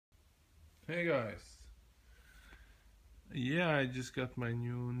Hey guys, yeah, I just got my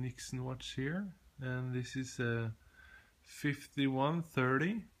new Nixon watch here, and this is a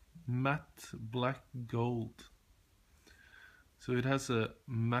 5130 matte black gold. So it has a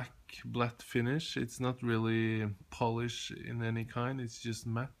matte finish. It's not really polish in any kind, it's just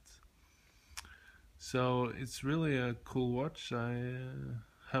matte. So it's really a cool watch. I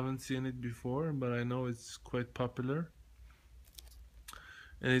haven't seen it before, but I know it's quite popular.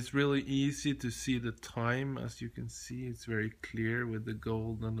 And it's really easy to see the time. As you can see, it's very clear with the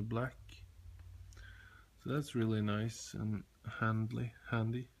gold and the black. So that's really nice and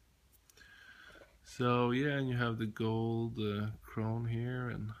handy. So yeah, and you have the gold crown here,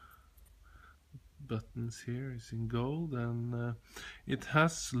 and buttons here is in gold, and it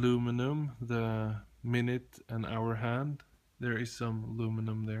has aluminum, the minute and hour hand. There is some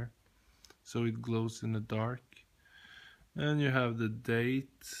aluminum there, so it glows in the dark. And you have the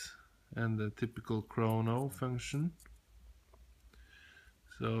date and the typical chrono function.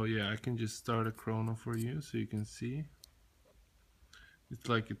 So yeah, I can just start a chrono for you so you can see. It's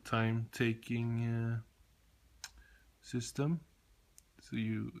like a time-taking system. So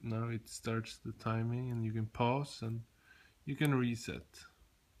now it starts the timing, and you can pause and you can reset.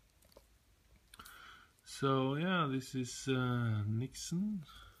 So yeah, this is Nixon.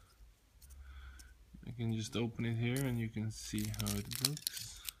 I can just open it here and you can see how it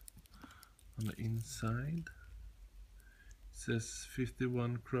looks on the inside. It says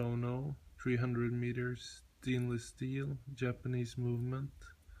 51 chrono, 300 meters, stainless steel, Japanese movement,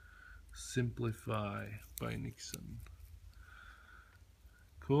 simplify by Nixon.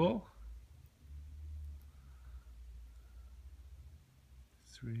 Cool.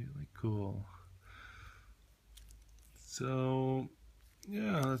 It's really cool. So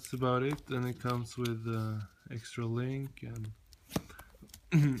yeah, that's about it. And it comes with extra link, and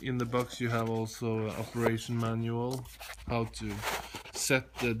in the box you have also an operation manual, how to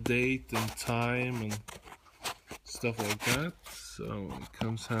set the date and time and stuff like that. So it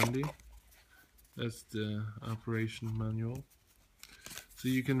comes handy. That's the operation manual. So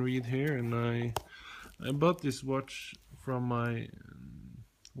you can read here, and I bought this watch from my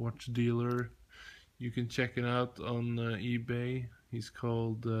watch dealer. You can check it out on eBay. He's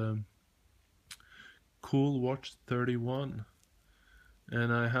called Cool Watch 31,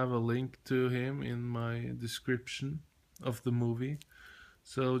 and I have a link to him in my description of the movie.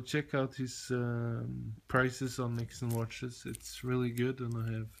 So check out his prices on Nixon watches. It's really good, and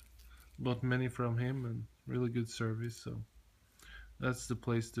I have bought many from him, and really good service. So that's the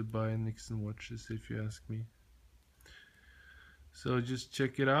place to buy Nixon watches, if you ask me. So just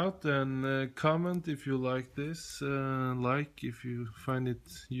check it out, and comment if you like this, like if you find it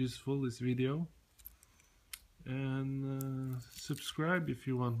useful, this video, and subscribe if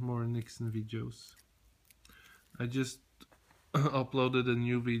you want more Nixon videos. I just uploaded a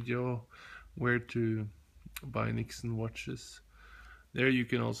new video where to buy Nixon watches. There you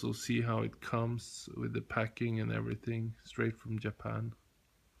can also see how it comes with the packing and everything straight from Japan.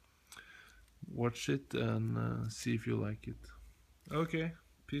 Watch it and see if you like it. Okay,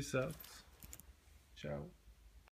 peace out. Ciao.